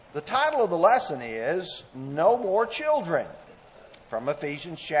The title of the lesson is No More Children, from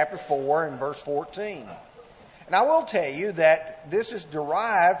Ephesians chapter 4 and verse 14. And I will tell you that this is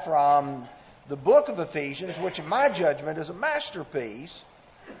derived from the book of Ephesians, which in my judgment is a masterpiece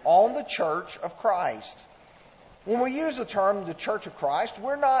on the Church of Christ. When we use the term the Church of Christ,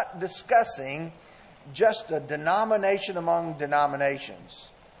 we're not discussing just a denomination among denominations.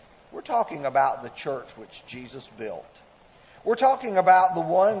 We're talking about the church which Jesus built. We're talking about the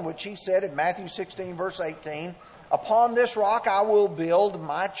one which he said in Matthew 16 verse 18, "Upon this rock I will build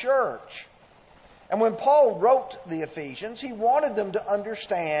my church." And when Paul wrote the Ephesians, he wanted them to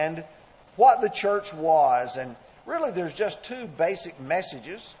understand what the church was. And really there's just two basic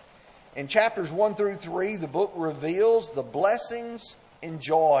messages. In chapters 1 through 3, the book reveals the blessings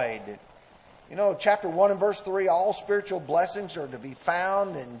enjoyed. You know, chapter 1 and verse 3, all spiritual blessings are to be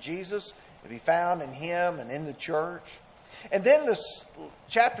found in Jesus, to be found in Him and in the church. And then the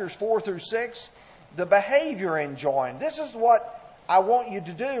chapters 4 through 6, the behavior enjoined. This is what I want you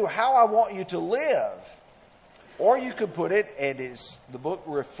to do, how I want you to live. Or you could put it is the book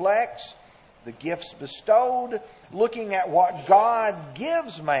reflects the gifts bestowed, looking at what God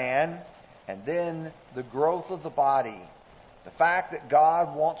gives man, and then the growth of the body. The fact that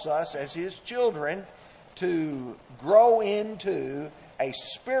God wants us as His children to grow into a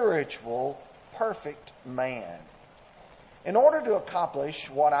spiritual, perfect man. In order to accomplish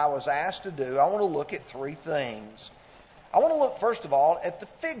what I was asked to do, I want to look at three things. I want to look, first of all, at the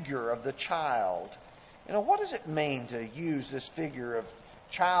figure of the child. You know, what does it mean to use this figure of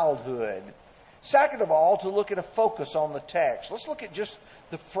childhood? Second of all, to look at a focus on the text. Let's look at just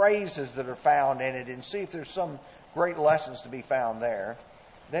the phrases that are found in it and see if there's some great lessons to be found there.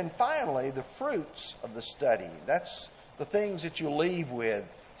 Then finally, the fruits of the study. That's the things that you leave with.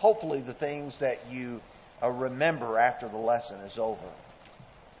 Hopefully the things that you remember after the lesson is over.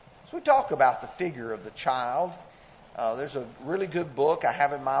 So we talk about the figure of the child. There's a really good book I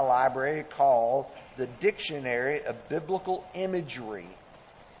have in my library called The Dictionary of Biblical Imagery.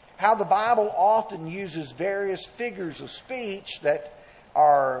 How the Bible often uses various figures of speech that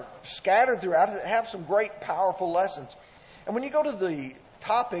are scattered throughout it that have some great powerful lessons. And when you go to the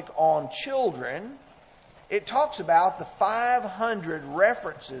topic on children, it talks about the 500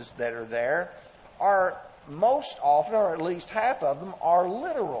 references that are there are most often, or at least half of them, are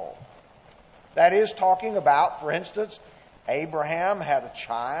literal. That is talking about, for instance, Abraham had a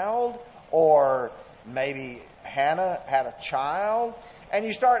child, or maybe Hannah had a child. And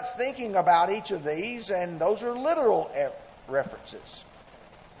you start thinking about each of these, and those are literal references.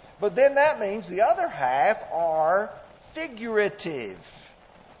 But then that means the other half are figurative.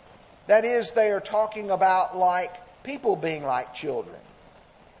 That is, they are talking about like people being like children.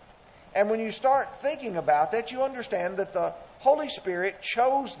 And when you start thinking about that, you understand that the Holy Spirit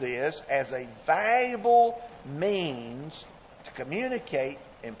chose this as a valuable means to communicate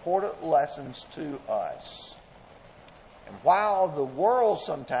important lessons to us. And while the world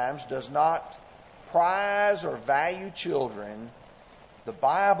sometimes does not prize or value children, the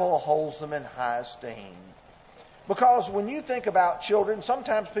Bible holds them in high esteem. Because when you think about children,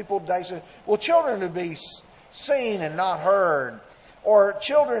 sometimes they say, well, children are to be seen and not heard. Or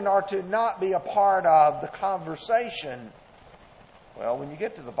children are to not be a part of the conversation. Well, when you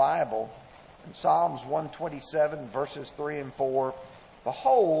get to the Bible, in Psalms 127, verses 3 and 4,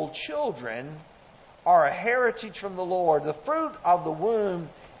 behold, children are a heritage from the Lord. The fruit of the womb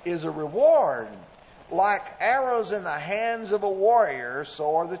is a reward. Like arrows in the hands of a warrior,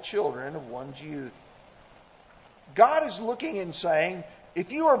 so are the children of one's youth. God is looking and saying,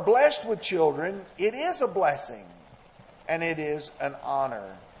 if you are blessed with children, it is a blessing and it is an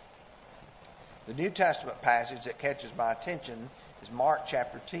honor. The New Testament passage that catches my attention is Mark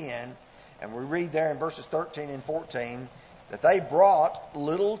chapter 10, and we read there in verses 13 and 14 that they brought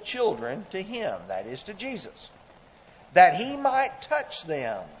little children to Him, that is to Jesus, that He might touch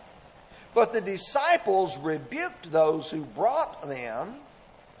them. But the disciples rebuked those who brought them.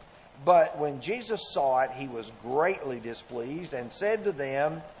 But when Jesus saw it, He was greatly displeased and said to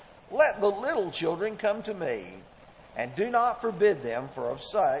them, let the little children come to me, and do not forbid them, for of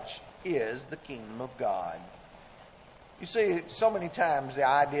such is the kingdom of God. You see, so many times the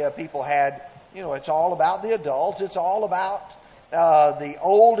idea people had, it's all about the adults, it's all about the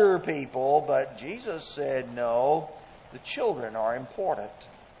older people, but Jesus said, no, the children are important.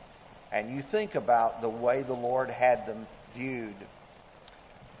 And you think about the way the Lord had them viewed.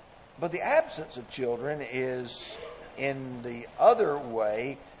 But the absence of children is, in the other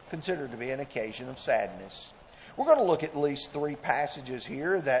way, considered to be an occasion of sadness. We're going to look at least three passages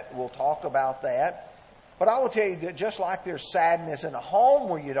here that will talk about that. But I will tell you that just like there's sadness in a home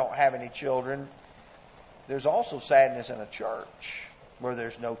where you don't have any children, there's also sadness in a church where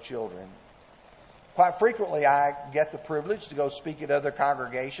there's no children. Quite frequently, I get the privilege to go speak at other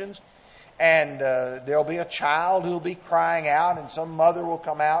congregations, and there'll be a child who'll be crying out, and some mother will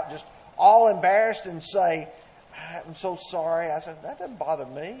come out just all embarrassed and say, "I'm so sorry." I said, "That doesn't bother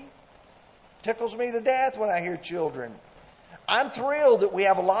me. Tickles me to death when I hear children." I'm thrilled that we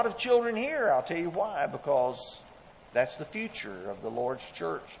have a lot of children here. I'll tell you why. Because that's the future of the Lord's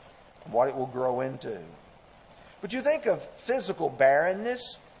church and what it will grow into. But you think of physical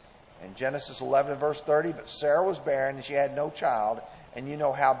barrenness. In Genesis 11 and verse 30, but Sarah was barren and she had no child. And you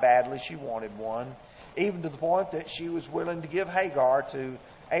know how badly she wanted one. Even to the point that she was willing to give Hagar to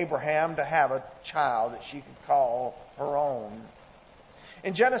Abraham to have a child that she could call her own.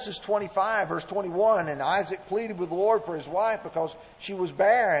 In Genesis 25, verse 21, and Isaac pleaded with the Lord for his wife because she was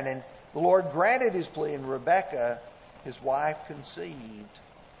barren, and the Lord granted his plea, and Rebekah, his wife, conceived.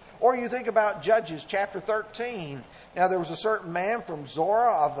 Or you think about Judges chapter 13. Now there was a certain man from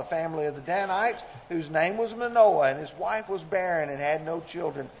Zorah of the family of the Danites whose name was Manoah, and his wife was barren and had no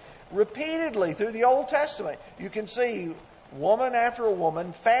children. Repeatedly through the Old Testament, you can see woman after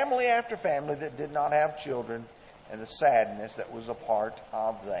woman, family after family that did not have children, and the sadness that was a part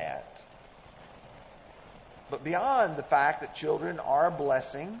of that. But beyond the fact that children are a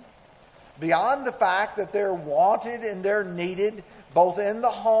blessing, beyond the fact that they're wanted and they're needed, both in the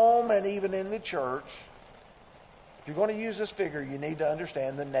home and even in the church, if you're going to use this figure, you need to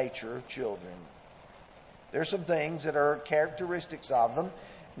understand the nature of children. There's some things that are characteristics of them.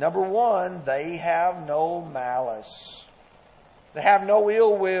 Number one, they have no malice. They have no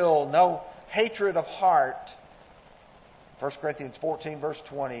ill will, no hatred of heart. 1 Corinthians 14, verse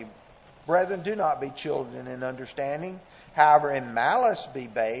 20. Brethren, do not be children in understanding. However, in malice be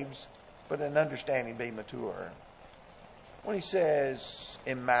babes, but in understanding be mature. When he says,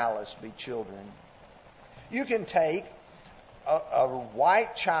 in malice be children, you can take a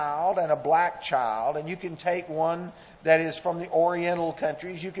white child and a black child, and you can take one that is from the Oriental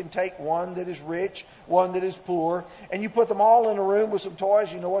countries. You can take one that is rich, one that is poor, and you put them all in a room with some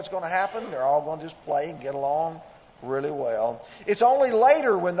toys. You know what's going to happen? They're all going to just play and get along really well. It's only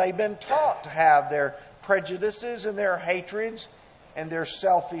later when they've been taught to have their prejudices and their hatreds and their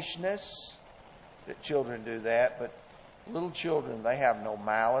selfishness that children do that. But little children, they have no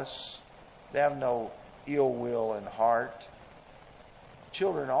malice. They have no ill will in heart.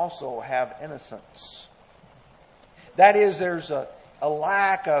 Children also have innocence. That is, there's a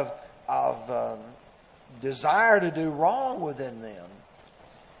lack of desire to do wrong within them.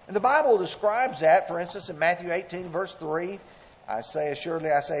 And the Bible describes that, for instance, in Matthew 18, verse 3, I say, assuredly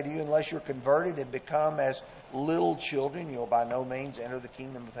I say to you, unless you're converted and become as little children, you'll by no means enter the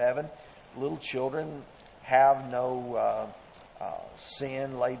kingdom of heaven. Little children have no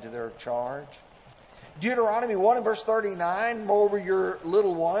sin laid to their charge. Deuteronomy 1 and verse 39, moreover your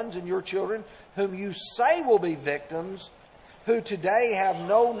little ones and your children, whom you say will be victims, who today have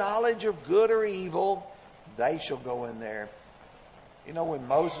no knowledge of good or evil, they shall go in there. You know, when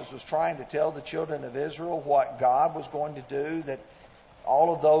Moses was trying to tell the children of Israel what God was going to do, that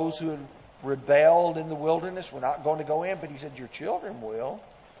all of those who rebelled in the wilderness were not going to go in, but he said, your children will.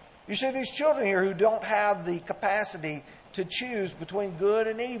 You see these children here who don't have the capacity to choose between good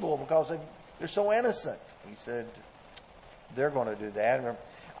and evil because they're so innocent. He said, they're going to do that. Remember,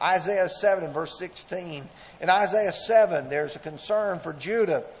 Isaiah 7 and verse 16. In Isaiah 7, there's a concern for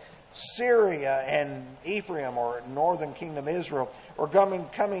Judah. Syria and Ephraim, or northern kingdom Israel, are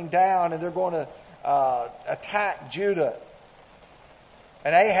coming down, and they're going to attack Judah.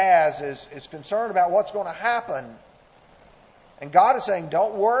 And Ahaz is concerned about what's going to happen. And God is saying,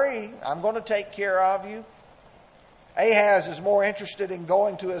 don't worry, I'm going to take care of you. Ahaz is more interested in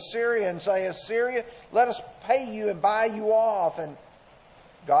going to Assyria and say, Assyria, let us pay you and buy you off. And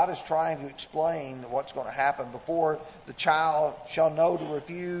God is trying to explain what's going to happen. Before the child shall know to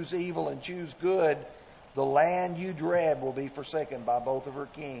refuse evil and choose good, the land you dread will be forsaken by both of her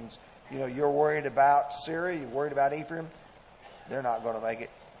kings. You know, you're worried about Syria, you're worried about Ephraim. They're not going to make it.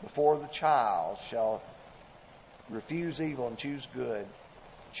 Before the child shall refuse evil and choose good.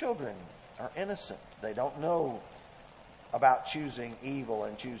 Children are innocent. They don't know about choosing evil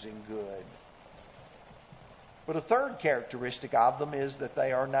and choosing good. But a third characteristic of them is that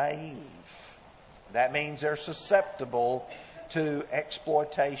they are naive. That means they're susceptible to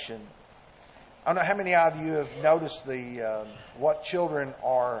exploitation. I don't know how many of you have noticed what children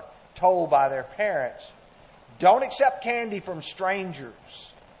are told by their parents. Don't accept candy from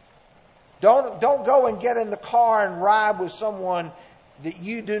strangers. Don't go and get in the car and ride with someone that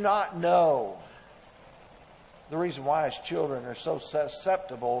you do not know. The reason why is children are so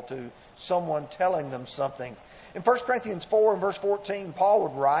susceptible to someone telling them something. In 1 Corinthians 4 and verse 14, Paul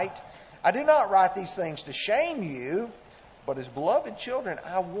would write, I do not write these things to shame you, but as beloved children,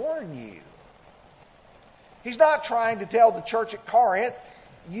 I warn you. He's not trying to tell the church at Corinth,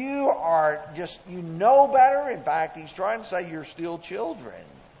 you know better. In fact, he's trying to say you're still children.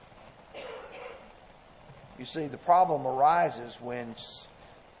 You see, the problem arises when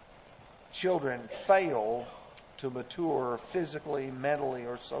children fail to mature physically, mentally,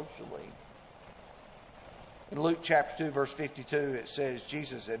 or socially. In Luke chapter 2, verse 52, it says,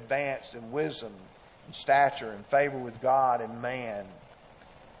 Jesus advanced in wisdom and stature and favor with God and man.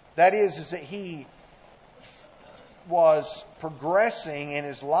 That is that he was progressing in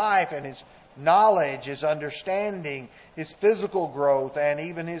his life and his knowledge, his understanding, his physical growth, and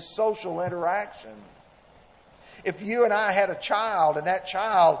even his social interaction. If you and I had a child, and that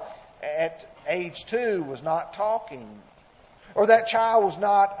child at age 2 was not talking, or that child was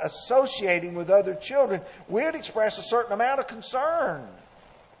not associating with other children, we'd express a certain amount of concern.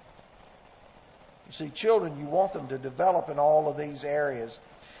 You see, children, you want them to develop in all of these areas.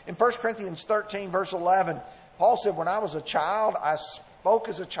 In 1 Corinthians 13, verse 11, Paul said, when I was a child, I spoke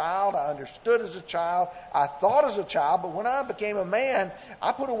as a child, I understood as a child, I thought as a child, but when I became a man,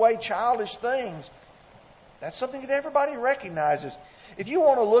 I put away childish things. That's something that everybody recognizes. If you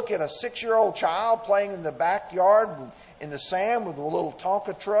want to look at a 6-year-old child playing in the backyard in the sand with a little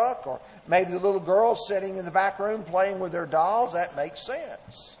Tonka truck, or maybe the little girl sitting in the back room playing with their dolls, that makes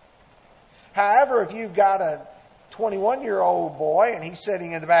sense. However, if you've got a 21-year-old boy and he's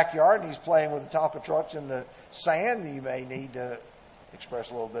sitting in the backyard and he's playing with the Tonka trucks in the sand, you may need to express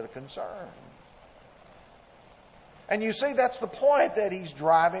a little bit of concern. And you see, that's the point that he's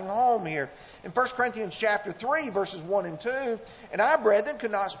driving home here. In 1 Corinthians chapter 3, verses 1 and 2, and I, brethren,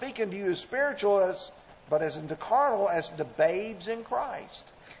 could not speak unto you as spiritual, but as unto carnal, as to babes in Christ.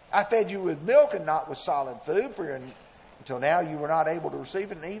 I fed you with milk and not with solid food, for until now you were not able to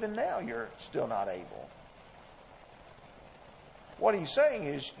receive it, and even now you're still not able. What he's saying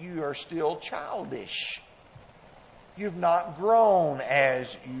is you are still childish. You've not grown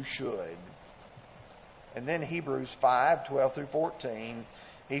as you should. And then Hebrews 5, 12 through 14,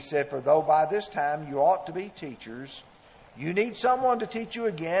 he said, for though by this time you ought to be teachers, you need someone to teach you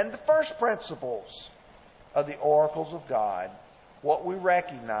again the first principles of the oracles of God. What we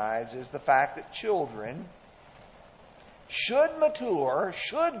recognize is the fact that children should mature,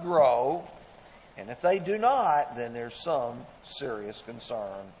 should grow, and if they do not, then there's some serious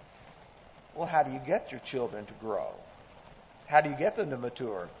concern. Well, how do you get your children to grow? How do you get them to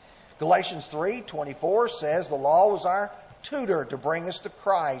mature? Galatians 3:24 says the law was our tutor to bring us to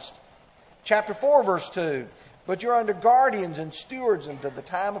Christ. Chapter 4, verse 2, but you're under guardians and stewards until the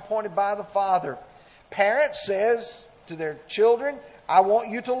time appointed by the Father. Parents says to their children, I want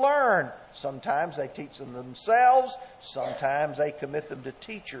you to learn. Sometimes they teach them themselves. Sometimes they commit them to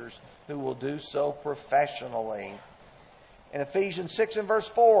teachers who will do so professionally. In Ephesians 6 and verse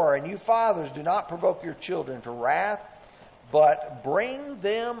 4, and you fathers, do not provoke your children to wrath, but bring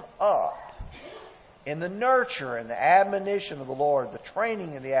them up in the nurture and the admonition of the Lord, the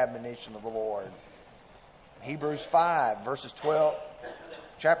training and the admonition of the Lord. Hebrews 5, verses 12,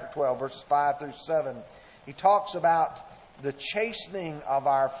 chapter 12, verses 5 through 7, he talks about the chastening of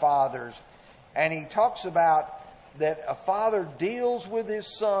our fathers, and he talks about that a father deals with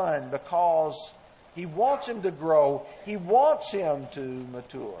his son because he wants him to grow, he wants him to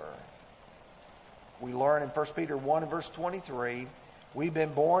mature. We learn in 1 Peter 1 and verse 23, we've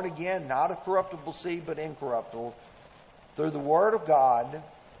been born again, not of corruptible seed, but incorruptible, through the Word of God,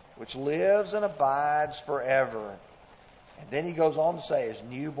 which lives and abides forever. And then he goes on to say, as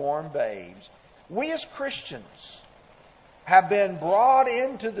newborn babes, we as Christians have been brought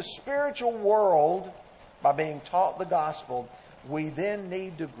into the spiritual world by being taught the gospel. We then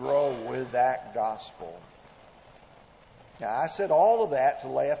need to grow with that gospel. Now, I said all of that to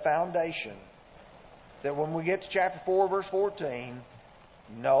lay a foundation that when we get to chapter 4, verse 14,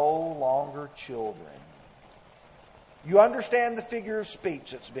 no longer children. You understand the figure of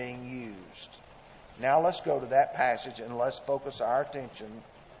speech that's being used. Now let's go to that passage and let's focus our attention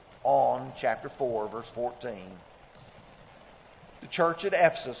on chapter 4, verse 14. The church at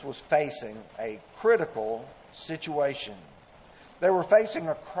Ephesus was facing a critical situation. They were facing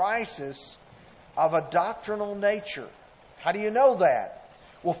a crisis of a doctrinal nature. How do you know that?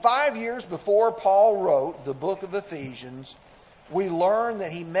 Well, 5 years before Paul wrote the book of Ephesians, we learn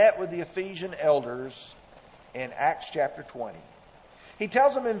that he met with the Ephesian elders in Acts chapter 20. He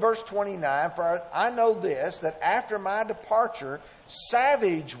tells them in verse 29, "For I know this, that after my departure,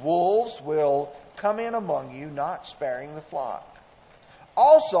 savage wolves will come in among you, not sparing the flock.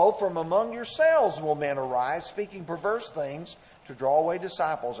 Also from among yourselves will men arise, speaking perverse things to draw away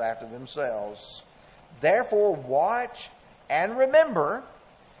disciples after themselves. Therefore watch and remember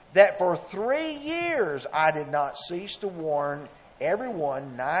that for 3 years I did not cease to warn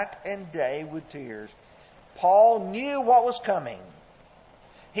everyone night and day with tears." Paul knew what was coming.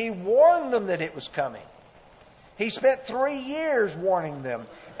 He warned them that it was coming. He spent 3 years warning them.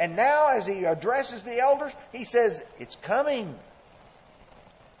 And now as he addresses the elders, he says, it's coming.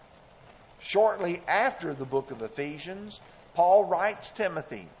 Shortly after the book of Ephesians, Paul writes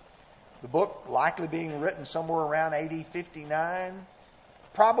Timothy. The book likely being written somewhere around AD 59.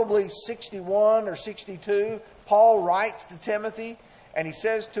 Probably 61 or 62. Paul writes to Timothy, and he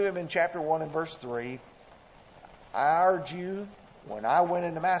says to him in chapter 1 and verse 3, "I urge you, when I went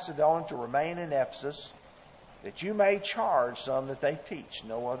into Macedonia, to remain in Ephesus, that you may charge some that they teach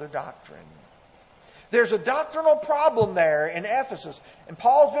no other doctrine." There's a doctrinal problem there in Ephesus, and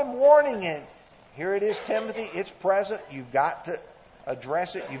Paul's been warning it. Here it is, Timothy. It's present. You've got to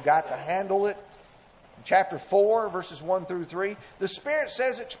address it. You've got to handle it. In chapter 4, verses 1 through 3, the Spirit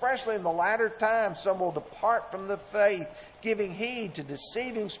says expressly, "In the latter times some will depart from the faith, giving heed to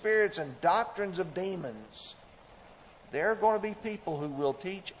deceiving spirits and doctrines of demons." There are going to be people who will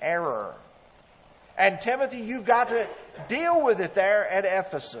teach error. And Timothy, you've got to deal with it there at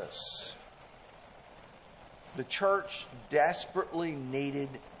Ephesus. The church desperately needed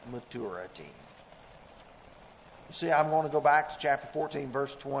maturity. You see, I'm going to go back to chapter 14,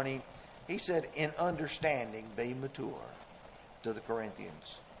 verse 20. He said, "In understanding, be mature," to the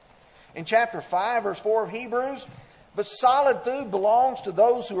Corinthians. In chapter 5, verse 4 of Hebrews, "But solid food belongs to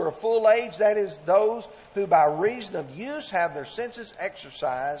those who are full age, that is, those who by reason of use have their senses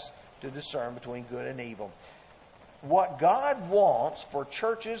exercised to discern between good and evil." What God wants for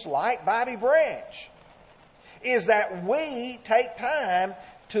churches like Bobby Branch is that we take time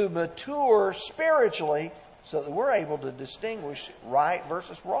to mature spiritually so that we're able to distinguish right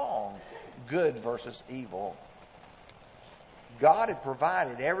versus wrong, good versus evil. God had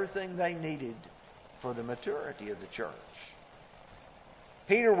provided everything they needed for the maturity of the church.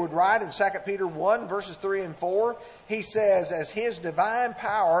 Peter would write in 2 Peter 1, verses 3 and 4, he says, "As His divine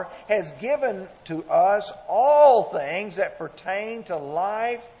power has given to us all things that pertain to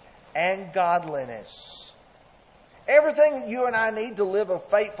life and godliness." Everything that you and I need to live a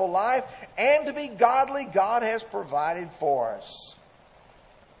faithful life and to be godly, God has provided for us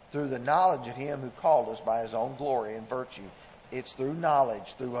through the knowledge of Him who called us by His own glory and virtue. It's through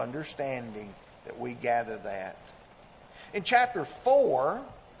knowledge, through understanding, that we gather that. In chapter 4,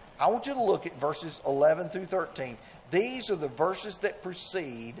 I want you to look at verses 11 through 13. These are the verses that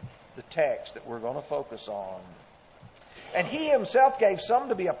precede the text that we're going to focus on. "And He Himself gave some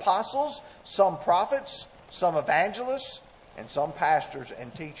to be apostles, some prophets, some evangelists, and some pastors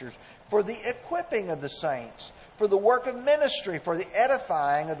and teachers, for the equipping of the saints, for the work of ministry, for the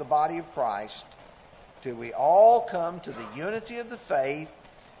edifying of the body of Christ, till we all come to the unity of the faith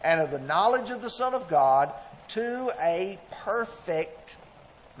and of the knowledge of the Son of God, to a perfect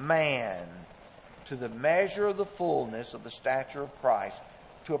man, to the measure of the fullness of the stature of Christ."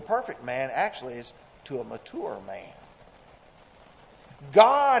 To a perfect man actually is to a mature man.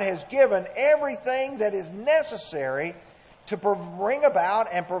 God has given everything that is necessary to bring about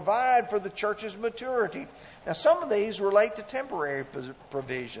and provide for the church's maturity. Now, some of these relate to temporary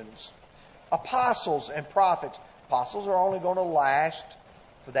provisions. Apostles and prophets. Apostles are only going to last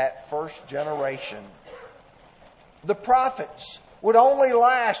for that first generation. The prophets would only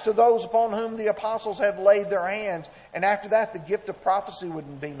last to those upon whom the apostles had laid their hands, and after that the gift of prophecy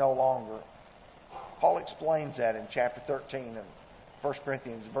wouldn't be no longer. Paul explains that in chapter 13 of 1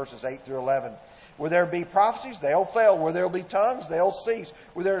 Corinthians, verses 8 through 11. Where there be prophecies, they'll fail. Where there will be tongues, they'll cease.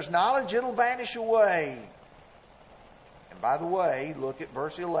 Where there's knowledge, it'll vanish away. And by the way, look at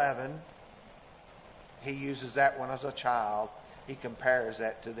verse 11. He uses that one as a child. He compares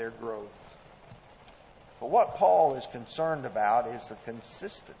that to their growth. But what Paul is concerned about is the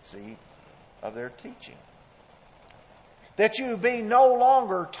consistency of their teaching. That you be no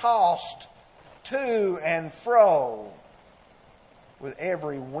longer tossed to and fro with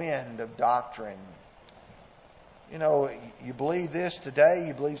every wind of doctrine. You know, you believe this today,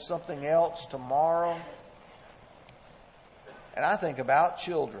 you believe something else tomorrow. And I think about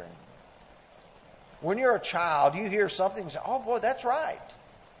children. When you're a child, you hear something and say, "Oh boy, that's right."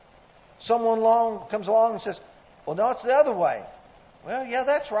 Someone comes along and says, "Well, no, it's the other way." "Well, yeah,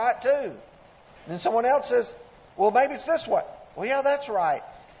 that's right too." And then someone else says, "Well, maybe it's this way." Well, yeah, that's right.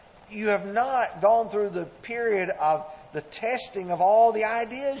 You have not gone through the period of the testing of all the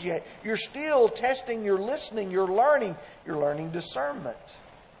ideas yet. You're still testing, you're listening, you're learning discernment.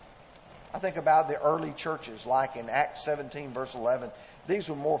 I think about the early churches, like in Acts 17, verse 11. These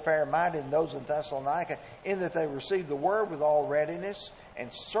were more fair-minded than those in Thessalonica, in that they received the word with all readiness and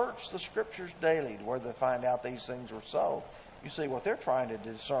searched the Scriptures daily to where they find out these things were so. You see, what they're trying to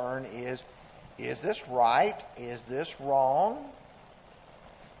discern is this right? Is this wrong?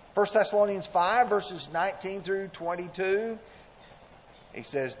 1 Thessalonians 5, verses 19 through 22. He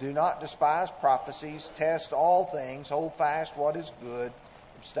says, do not despise prophecies. Test all things. Hold fast what is good.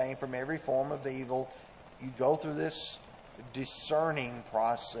 Abstain from every form of evil. You go through this discerning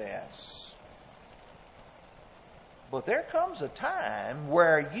process. But there comes a time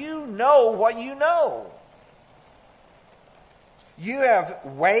where you know what you know. You have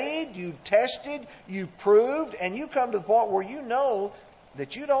weighed, you've tested, you've proved, and you come to the point where you know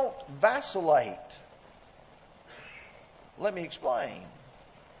that you don't vacillate. Let me explain.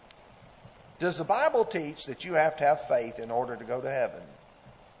 Does the Bible teach that you have to have faith in order to go to heaven?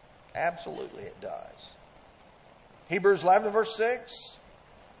 Absolutely it does. Hebrews 11 verse 6,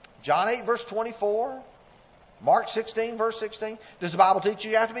 John 8 verse 24, Mark 16 verse 16. Does the Bible teach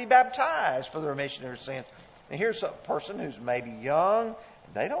you have to be baptized for the remission of your sins? And here's a person who's maybe young.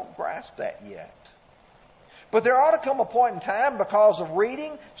 They don't grasp that yet. But there ought to come a point in time because of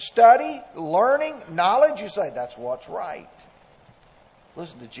reading, study, learning, knowledge. You say, that's what's right.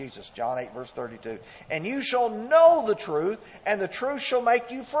 Listen to Jesus, John 8 verse 32. And you shall know the truth, and the truth shall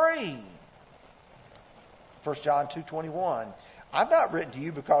make you free. 1 John 2:21. I've not written to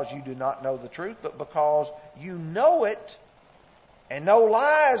you because you do not know the truth, but because you know it and know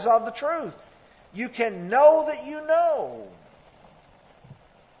lies of the truth. You can know that you know.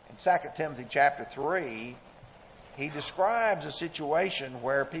 In 2 Timothy chapter 3, he describes a situation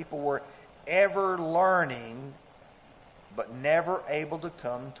where people were ever learning but never able to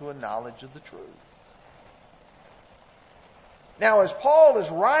come to a knowledge of the truth. Now, as Paul is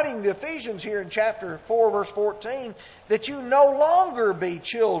writing the Ephesians here in chapter 4, verse 14, that you no longer be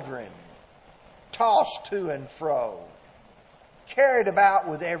children, tossed to and fro, carried about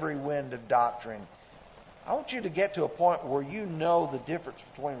with every wind of doctrine. I want you to get to a point where you know the difference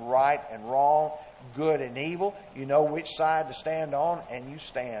between right and wrong, good and evil. You know which side to stand on, and you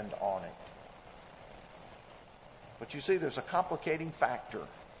stand on it. But you see, there's a complicating factor.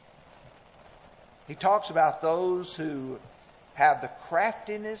 He talks about those who have the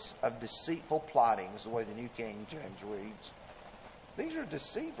craftiness of deceitful plotting, is the way the New King James reads. These are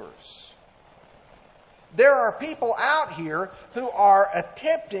deceivers. There are people out here who are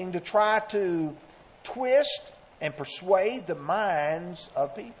attempting to try to twist and persuade the minds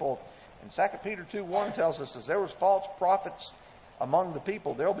of people. And 2 Peter 2:1 tells us, as there was false prophets among the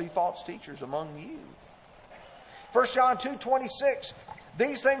people, there will be false teachers among you. 1 John 2:26,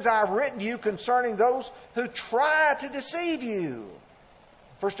 these things I have written to you concerning those who try to deceive you.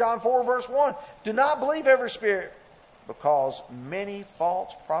 1 John 4 verse 1, do not believe every spirit, because many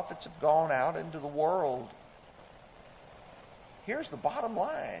false prophets have gone out into the world. Here's the bottom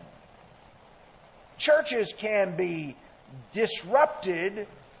line. Churches can be disrupted,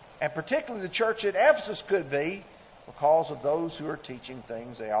 and particularly the church at Ephesus could be, because of those who are teaching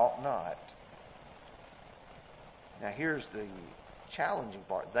things they ought not. Now here's the challenging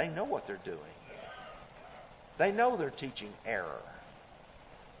part. They know what they're doing. They know they're teaching error.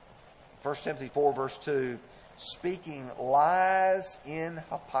 1 Timothy 4 verse 2, speaking lies in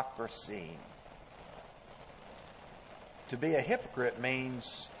hypocrisy. To be a hypocrite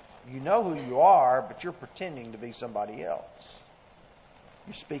means you know who you are, but you're pretending to be somebody else.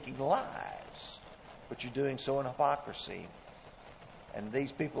 You're speaking lies, but you're doing so in hypocrisy. And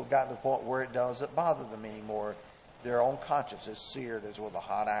these people have gotten to the point where it doesn't bother them anymore. Their own conscience is seared as with a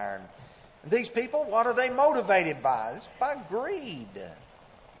hot iron. And these people, what are they motivated by? It's by greed.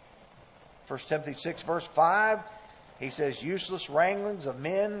 1 Timothy 6 verse 5, he says, useless wranglings of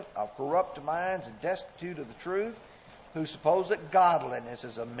men of corrupt minds and destitute of the truth, who suppose that godliness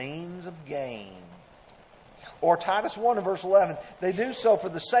is a means of gain. Or Titus 1 and verse 11, they do so for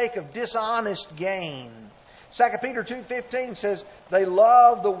the sake of dishonest gain. 2 Peter 2:15 says, they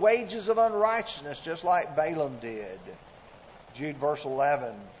love the wages of unrighteousness, just like Balaam did. Jude verse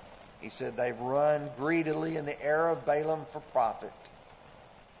 11, he said, they've run greedily in the error of Balaam for profit.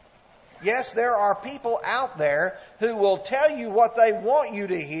 Yes, there are people out there who will tell you what they want you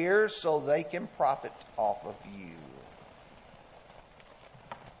to hear so they can profit off of you.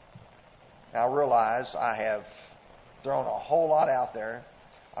 Now realize I have thrown a whole lot out there.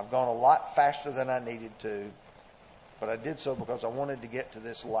 I've gone a lot faster than I needed to. but I did so because I wanted to get to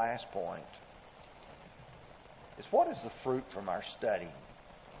this last point. It's what is the fruit from our study?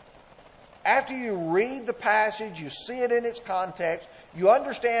 After you read the passage, you see it in its context, you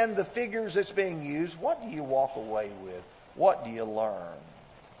understand the figures that's being used, what do you walk away with? What do you learn?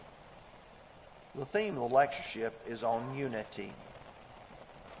 The theme of the lectureship is on unity.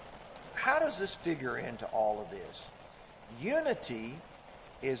 How does this figure into all of this? Unity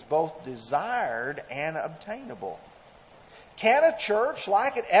is both desired and obtainable. Can a church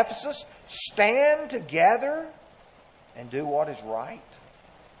like at Ephesus stand together and do what is right?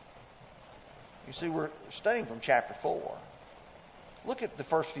 You see, we're studying from chapter 4. Look at the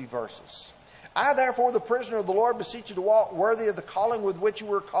first few verses. I, therefore, the prisoner of the Lord, beseech you to walk worthy of the calling with which you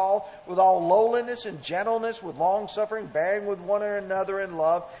were called, with all lowliness and gentleness, with long-suffering, bearing with one another in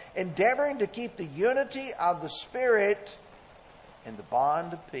love, endeavoring to keep the unity of the Spirit in the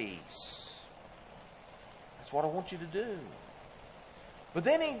bond of peace. That's what I want you to do. But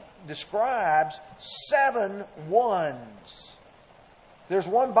then he describes 7 ones. There's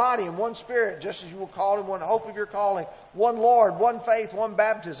one body and one Spirit, just as you were called in one hope of your calling. One Lord, one faith, one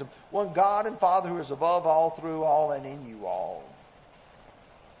baptism. One God and Father who is above all, through all, and in you all.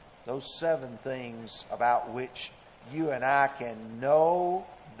 Those 7 things about which you and I can know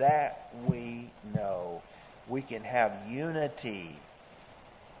that we know. We can have unity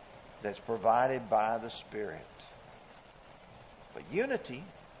that's provided by the Spirit. But unity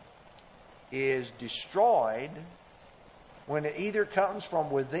is destroyed when it either comes from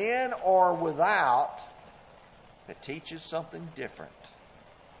within or without that teaches something different.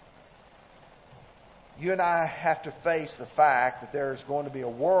 You and I have to face the fact that there's going to be a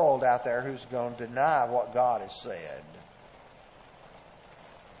world out there who's going to deny what God has said.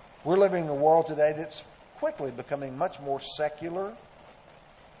 We're living in a world today that's quickly becoming much more secular,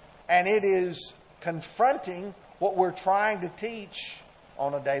 and it is confronting what we're trying to teach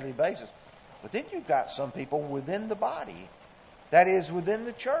on a daily basis. But then you've got some people within the body, that is within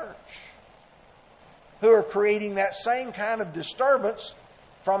the church, who are creating that same kind of disturbance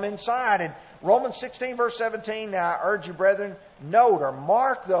from inside. In Romans 16 verse 17, now I urge you, brethren, note or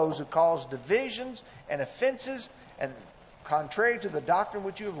mark those who cause divisions and offenses and contrary to the doctrine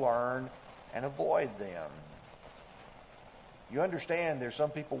which you have learned, and avoid them. You understand there's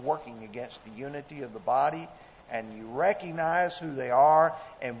some people working against the unity of the body, and you recognize who they are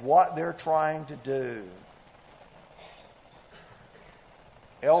and what they're trying to do.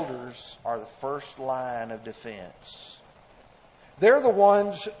 Elders are the first line of defense. They're the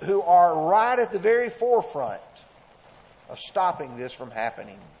ones who are right at the very forefront of stopping this from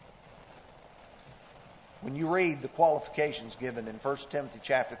happening. When you read the qualifications given in 1 Timothy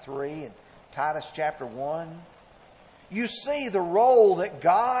chapter 3 and Titus chapter 1, you see the role that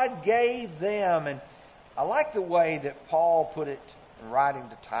God gave them. And I like the way that Paul put it in writing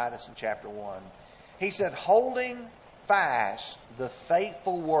to Titus in chapter 1. He said, holding fast the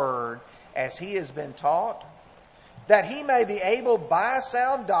faithful word as he has been taught, that he may be able by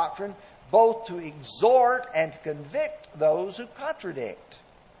sound doctrine both to exhort and to convict those who contradict.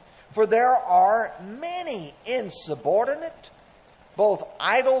 For there are many insubordinate, both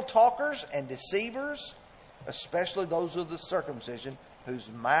idle talkers and deceivers, especially those of the circumcision, whose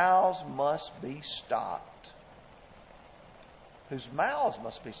mouths must be stopped. Whose mouths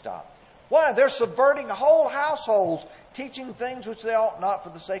must be stopped. Why? They're subverting whole households, teaching things which they ought not for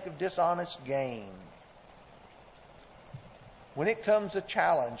the sake of dishonest gain. When it comes a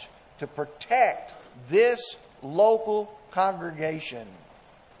challenge to protect this local congregation,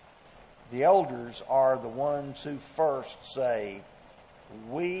 the elders are the ones who first say,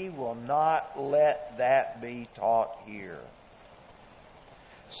 we will not let that be taught here.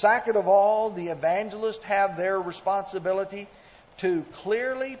 Second of all, the evangelists have their responsibility to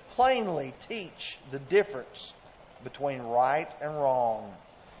clearly, plainly teach the difference between right and wrong.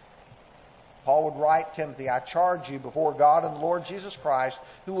 Paul would write, Timothy, I charge you before God and the Lord Jesus Christ,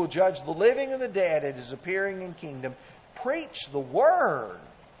 who will judge the living and the dead at his appearing in kingdom, preach the word.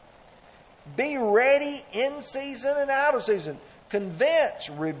 Be ready in season and out of season. Convince,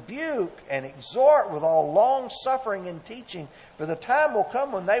 rebuke, and exhort with all long suffering and teaching. For the time will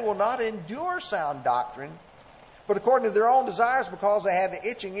come when they will not endure sound doctrine, but according to their own desires, because they have the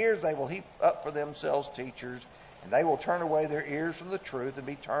itching ears, they will heap up for themselves teachers, and they will turn away their ears from the truth and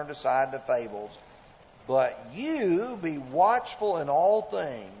be turned aside to fables. But you be watchful in all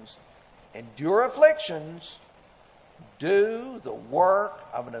things, endure afflictions, do the work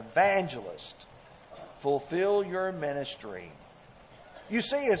of an evangelist, fulfill your ministry. You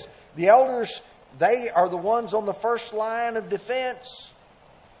see, as the elders, they are the ones on the first line of defense.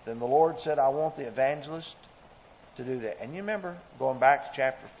 Then the Lord said, I want the evangelist to do that. And you remember, going back to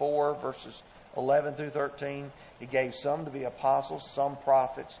chapter 4, verses 11 through 13, He gave some to be apostles, some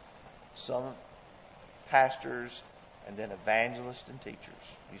prophets, some pastors, and then evangelists and teachers.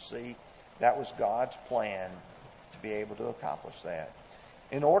 You see, that was God's plan to be able to accomplish that.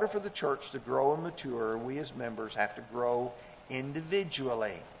 In order for the church to grow and mature, we as members have to grow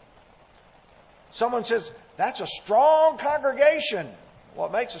individually. Someone says, that's a strong congregation.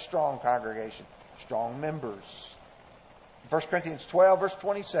 What makes a strong congregation? Strong members. 1 Corinthians 12, verse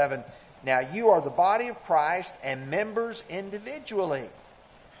 27, now you are the body of Christ and members individually.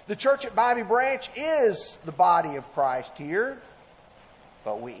 The church at Bobby Branch is the body of Christ here,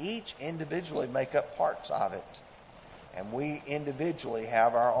 but we each individually make up parts of it. And we individually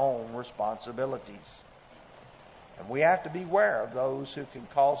have our own responsibilities. And we have to beware of those who can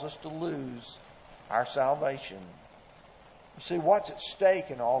cause us to lose our salvation. You see, what's at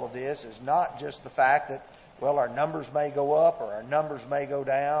stake in all of this is not just the fact that, well, our numbers may go up or our numbers may go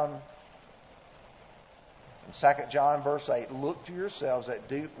down. In 2 John verse 8, look to yourselves that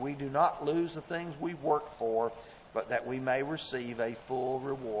we do not lose the things we've worked for, but that we may receive a full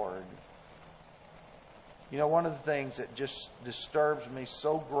reward. You know, one of the things that just disturbs me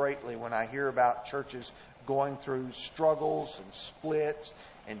so greatly when I hear about churches going through struggles and splits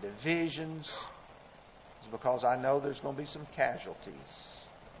and divisions is because I know there's going to be some casualties.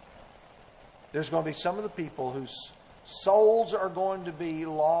 There's going to be some of the people whose souls are going to be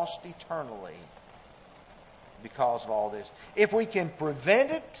lost eternally because of all this. If we can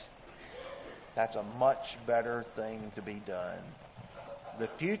prevent it, that's a much better thing to be done. The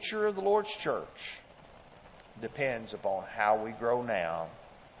future of the Lord's church depends upon how we grow now.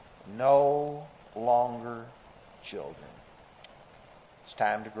 No longer children. It's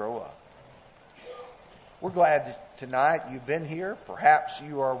time to grow up. We're glad that tonight you've been here. Perhaps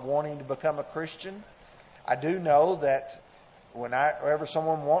you are wanting to become a Christian. I do know that whenever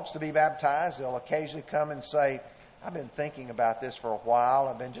someone wants to be baptized, they'll occasionally come and say, I've been thinking about this for a while.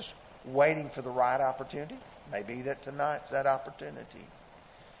 I've been just waiting for the right opportunity. Maybe that tonight's that opportunity.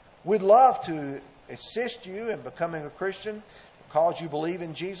 We'd love to assist you in becoming a Christian because you believe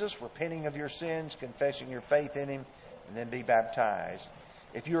in Jesus, repenting of your sins, confessing your faith in Him, and then be baptized.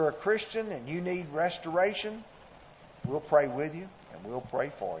 If you're a Christian and you need restoration, we'll pray with you and we'll pray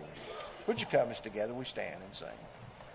for you. Would you come as together we stand and sing?